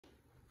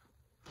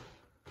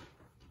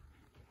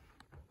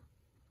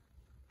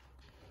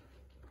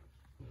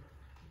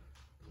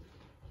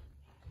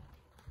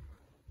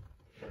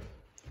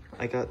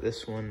I got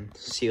this one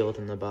sealed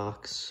in the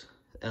box,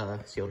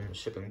 sealed in the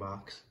shipping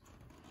box.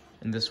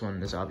 And this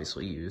one is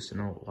obviously used in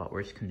a lot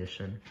worse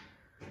condition.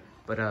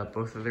 But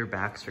both of their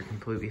backs are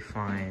completely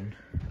fine.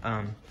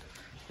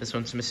 This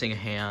one's missing a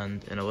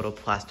hand and a little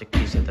plastic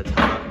piece at the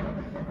top.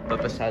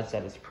 But besides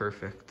that, it's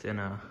perfect,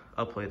 and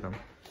I'll play them.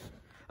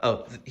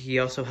 Oh, he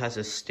also has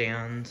a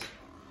stand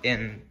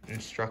and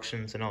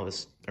instructions and all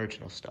this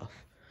original stuff.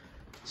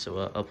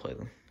 So I'll play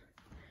them.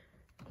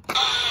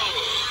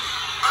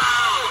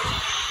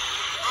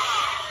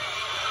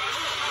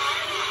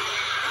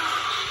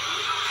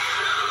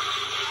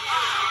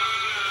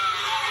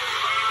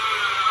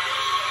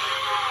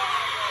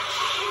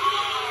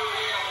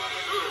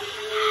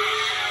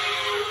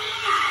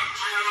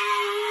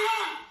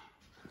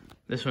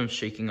 This one's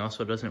shaking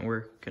also doesn't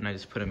work, and I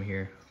just put him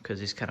here because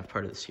he's kind of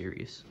part of the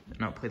series.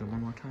 And I'll play them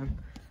one more time.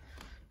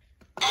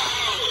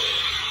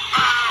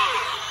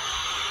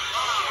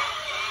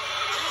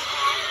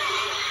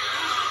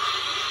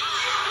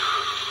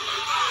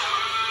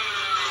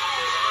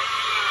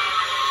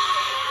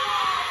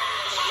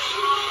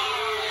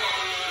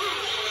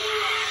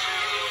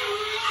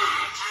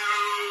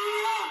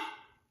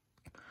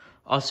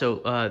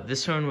 Also,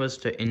 this one was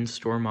the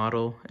in-store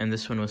model, and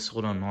this one was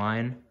sold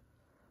online.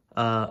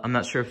 I'm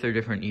not sure if they're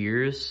different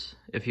ears,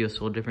 if you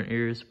sold different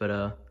ears,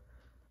 but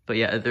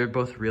yeah, they're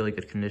both really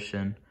good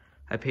condition.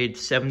 I paid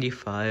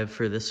 $75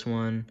 for this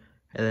one,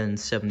 and then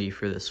 $70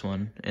 for this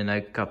one, and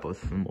I got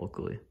both of them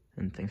locally.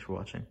 And thanks for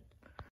watching.